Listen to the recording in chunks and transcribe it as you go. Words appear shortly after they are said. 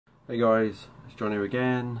Hey guys, it's John here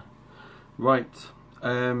again. Right,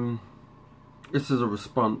 this is a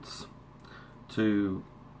response to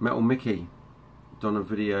Metal Mickey. Done a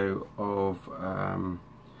video of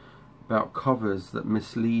about covers that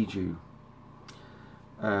mislead you.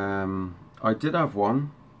 I did have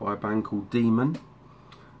one by a band called Demon.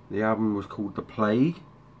 The album was called The Plague.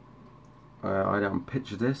 I had it on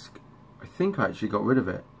picture disc. I think I actually got rid of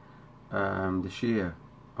it this year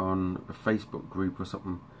on a Facebook group or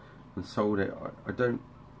something and sold it. I don't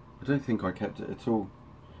think I kept it at all.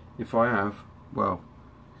 If I have, well,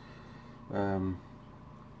 I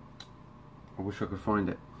wish I could find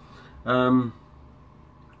it.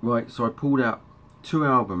 Right, so I pulled out two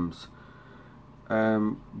albums.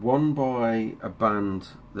 One by a band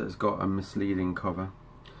that has got a misleading cover,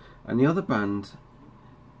 and the other band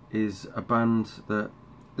is a band that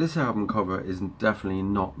this album cover is definitely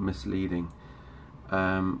not misleading.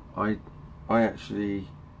 I actually,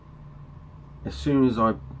 as soon as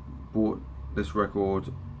I bought this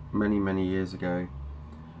record many years ago,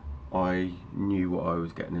 I knew what I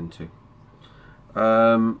was getting into,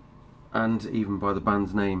 and even by the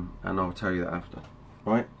band's name, and I'll tell you that after.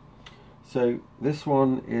 Right, so this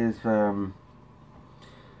one is,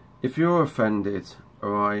 if you're offended,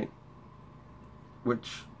 alright,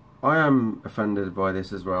 which I am offended by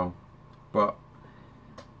this as well, but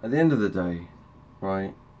at the end of the day,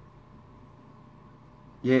 right,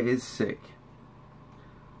 yeah, it's sick.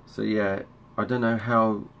 So yeah, I don't know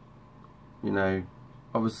how, you know,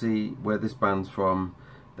 obviously where this band's from,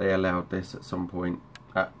 they allowed this at some point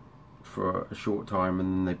for a short time,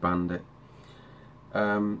 and then they banned it.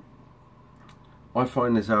 I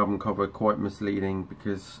find this album cover quite misleading,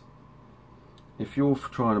 because if you're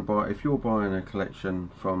buying a collection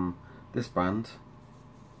from this band,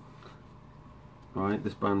 right,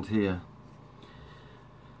 this band here,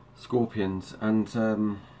 Scorpions, and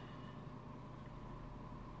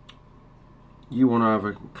you want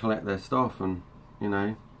to collect their stuff, and you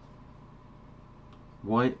know,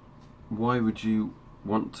 why would you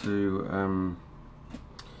want to,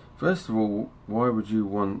 first of all, why would you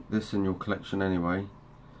want this in your collection anyway?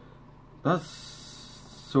 That's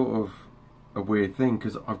sort of a weird thing,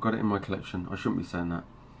 because I've got it in my collection. I shouldn't be saying that.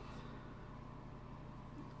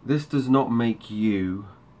 This does not make you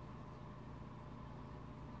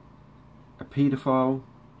a paedophile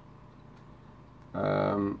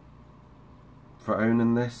for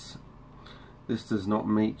owning this. This does not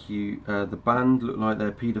make you, the band, look like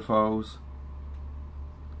they're paedophiles.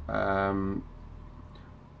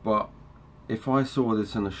 But if I saw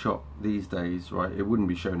this in a shop these days, right, it wouldn't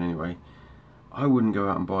be shown anyway, I wouldn't go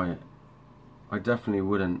out and buy it. I definitely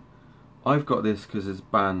wouldn't. I've got this because it's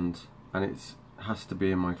banned, and it has to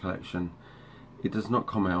be in my collection. It does not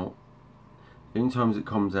come out. The only times it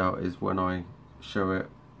comes out is when I show it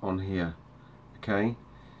on here, okay?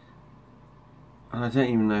 And I don't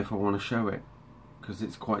even know if I want to show it, because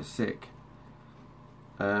it's quite sick.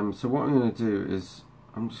 So what I'm going to do is,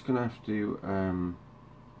 I'm just going to have to,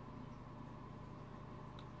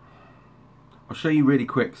 I'll show you really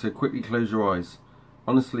quick, so quickly close your eyes.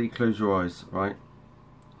 Honestly, close your eyes, right?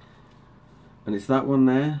 And it's that one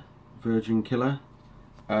there, Virgin Killer.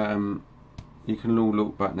 You can all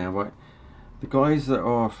look back now, right? The guys that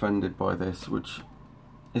are offended by this, which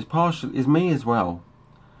is me as well,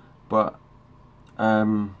 but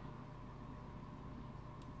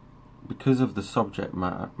because of the subject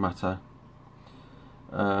matter,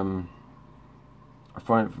 I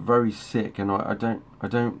find it very sick, and I don't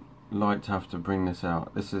like to have to bring this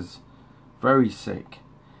out. This is very sick.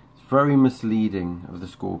 It's very misleading of the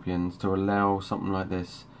Scorpions to allow something like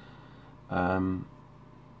this. I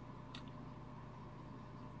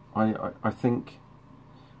think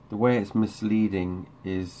the way it's misleading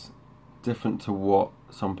is different to what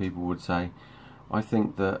some people would say. I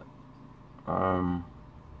think that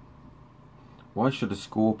why should a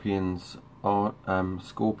Scorpions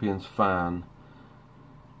fan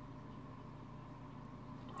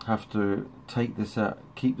have to take this out,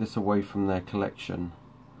 keep this away from their collection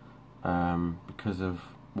because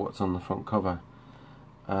of what's on the front cover?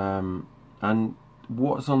 And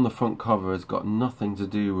what's on the front cover has got nothing to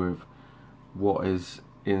do with what is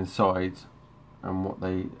inside and what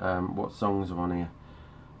songs are on here.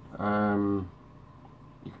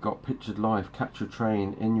 You've got Pictured Life, Catch a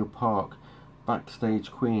Train, In Your Park,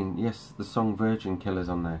 Backstage Queen, yes, the song Virgin Killer's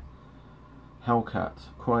on there,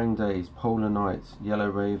 Hellcat, Crying Days, Polar Nights, Yellow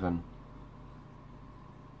Raven.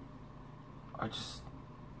 I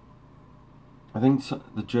think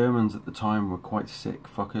the Germans at the time were quite sick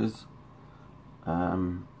fuckers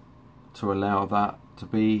to allow that to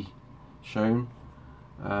be shown.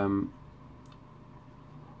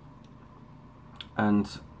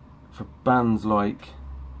 and for bands like,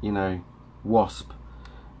 you know, Wasp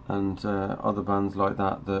and other bands like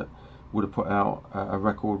that that would have put out a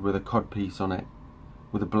record with a codpiece on it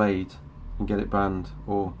with a blade and get it banned,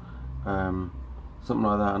 or something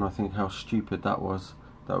like that, and I think how stupid that was.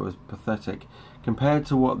 That was pathetic compared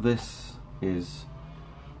to what this is.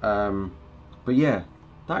 But yeah,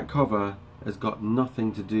 that cover has got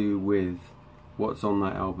nothing to do with what's on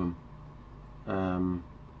that album.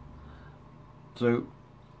 So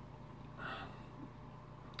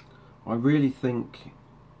I really think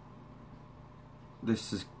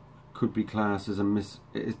this could be classed as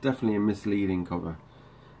it's definitely a misleading cover,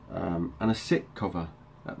 and a sick cover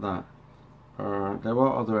at that. There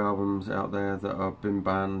are other albums out there that have been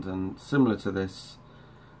banned and similar to this.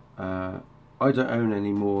 I don't own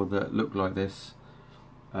any more that look like this,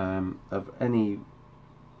 of any,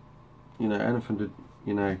 you know, anything,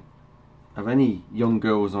 you know, of any young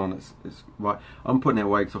girls on. It's right. I'm putting it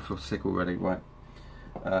away because I feel sick already. Right,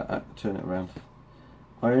 turn it around.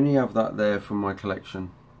 I only have that there from my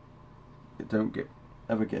collection. It don't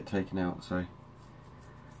ever get taken out. So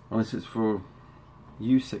unless it's for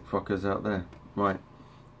you sick fuckers out there, right?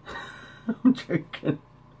 I'm joking.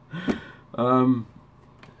 I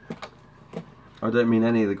don't mean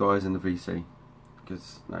any of the guys in the VC,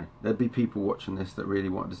 because no, there'd be people watching this that really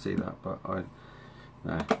wanted to see that, but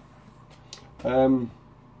no.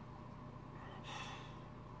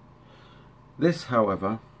 This,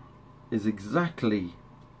 however, is exactly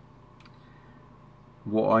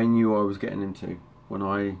what I knew I was getting into when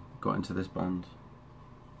I got into this band.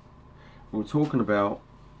 We're talking about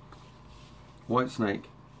Whitesnake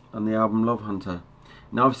and the album Love Hunter.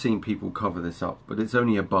 Now, I've seen people cover this up, but it's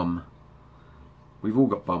only a bum. We've all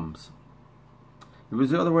got bums. If it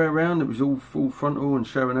was the other way around, it was all full frontal and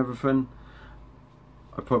showing everything,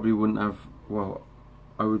 I probably wouldn't have, well,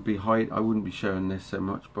 I wouldn't be showing this so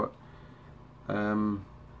much, but to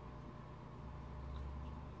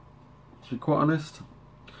be quite honest,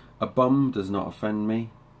 a bum does not offend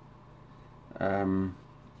me.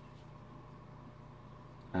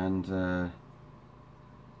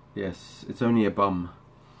 Yes, it's only a bum.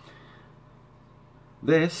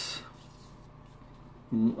 This,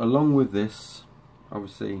 along with this,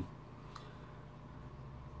 obviously,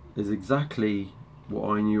 is exactly what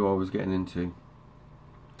I knew I was getting into.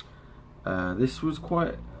 This was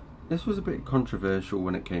a bit controversial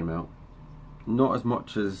when it came out. Not as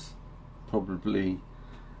much as probably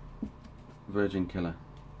Virgin Killer.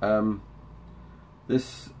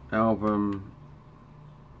 This album,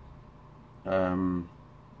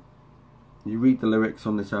 you read the lyrics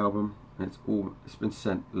on this album, and it's been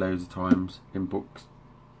sent loads of times in books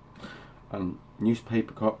and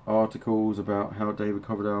newspaper articles about how David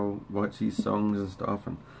Coverdale writes these songs and stuff,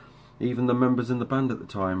 and even the members in the band at the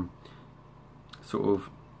time, sort of,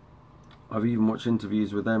 I've even watched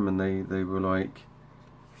interviews with them, and they were like,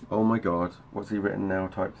 oh my god, what's he written now,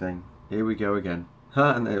 type thing. Here we go again.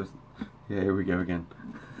 And there was, yeah, here we go again.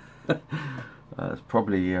 It's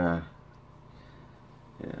probably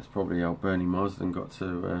it's probably how Bernie Marsden got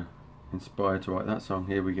to inspired to write that song.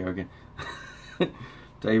 Here we go again.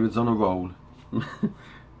 David's on a roll.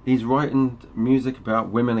 He's writing music about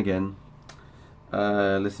women again.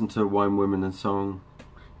 Listen to Wine, Women and Song.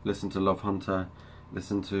 Listen to Love Hunter.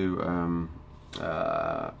 Listen to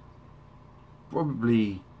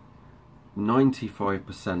probably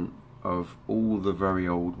 95% of all the very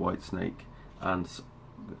old Whitesnake, and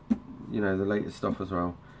you know, the latest stuff as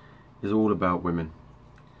well, is all about women.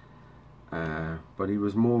 But he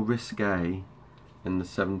was more risque in the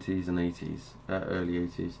 70s and 80s, early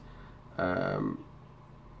 80s.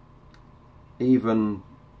 Even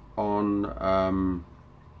on,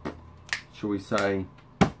 shall we say,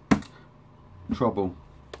 Trouble.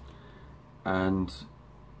 And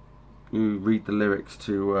you read the lyrics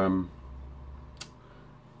to,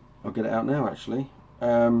 I'll get it out now actually.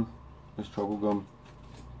 There's Trouble gone.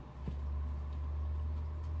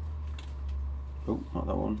 Oh, not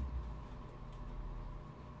that one.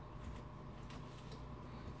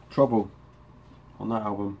 Trouble on that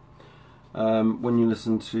album. When you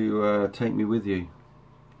listen to Take Me With You,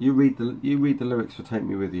 you read the lyrics for Take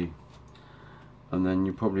Me With You, and then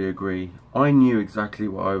you probably agree. I knew exactly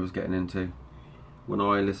what I was getting into when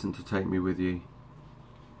I listened to Take Me With You.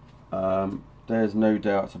 There's no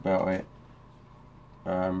doubt about it.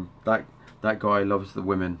 That guy loves the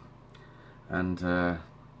women, and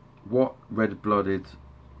what red-blooded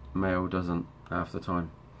male doesn't half the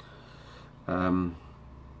time?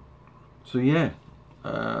 So yeah,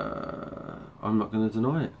 I'm not going to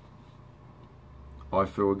deny it. I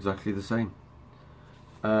feel exactly the same.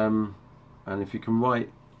 And if you can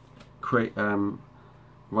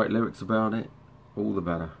write lyrics about it, all the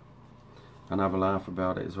better, and have a laugh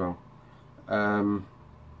about it as well.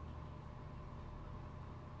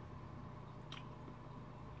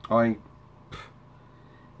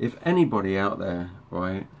 If anybody out there,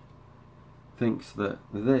 right, thinks that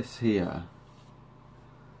this here,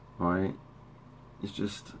 right, is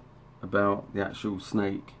just about the actual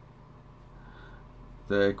snake,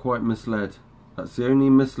 they're quite misled. That's the only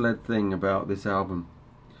misled thing about this album.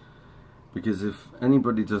 Because if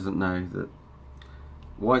anybody doesn't know that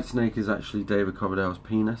Whitesnake is actually David Coverdale's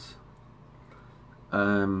penis,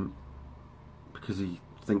 because he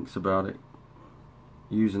thinks about it,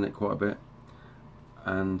 using it quite a bit.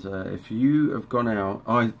 And if you have gone out,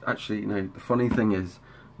 the funny thing is,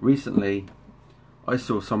 recently I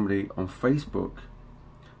saw somebody on Facebook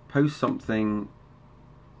post something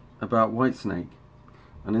about Whitesnake,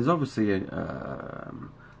 and there's obviously he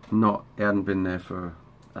hadn't been there for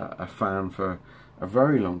a fan for a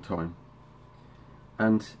very long time,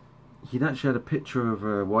 and he'd actually had a picture of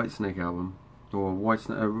a Whitesnake album, or a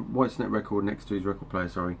Whitesnake record next to his record player,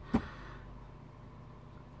 sorry,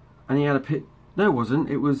 and he had a no, it wasn't,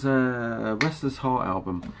 it was a Restless Heart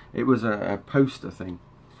album. It was a poster thing,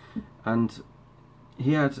 and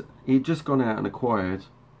he'd just gone out and acquired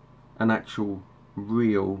an actual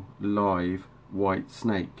real live white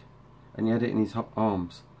snake, and he had it in his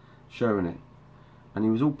arms showing it, and he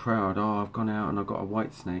was all proud. Oh, I've gone out and I've got a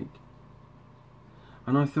white snake.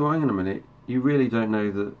 And I thought, hang on a minute, you really don't know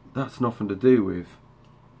that that's nothing to do with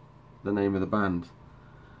the name of the band.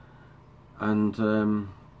 And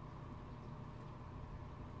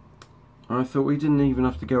I thought we didn't even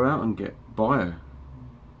have to go out and buy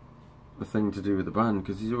a thing to do with the band,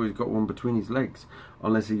 because he's always got one between his legs,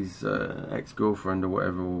 unless his ex-girlfriend or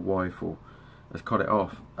whatever, or wife, or has cut it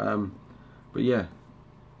off. But yeah,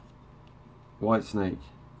 Whitesnake,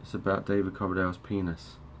 it's about David Coverdale's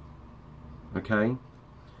penis. Okay,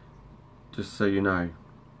 just so you know.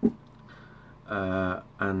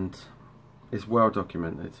 And it's well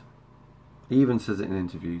documented. He even says it in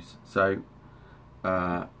interviews, so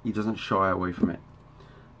he doesn't shy away from it.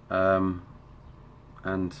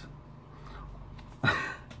 And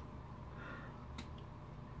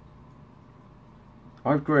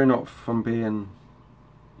I've grown up from being,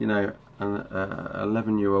 you know, an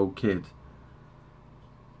 11-year-old kid,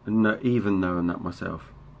 and not even knowing that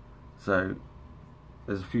myself. So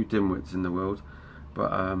there's a few dimwits in the world,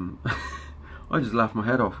 but I just laughed my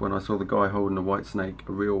head off when I saw the guy holding a white snake,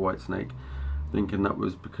 a real white snake, thinking that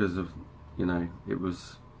was because of, you know, it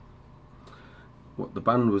was what the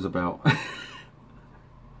band was about.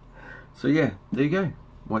 So yeah, there you go.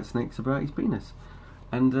 Whitesnake's about his penis.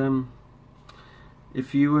 And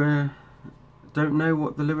if you don't know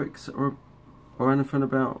what the lyrics or anything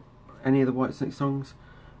about any of the Whitesnake songs,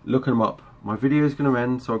 look them up. My video is going to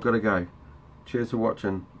end, so I've got to go. Cheers for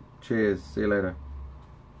watching. Cheers. See you later.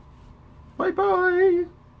 Bye bye.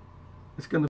 It's gonna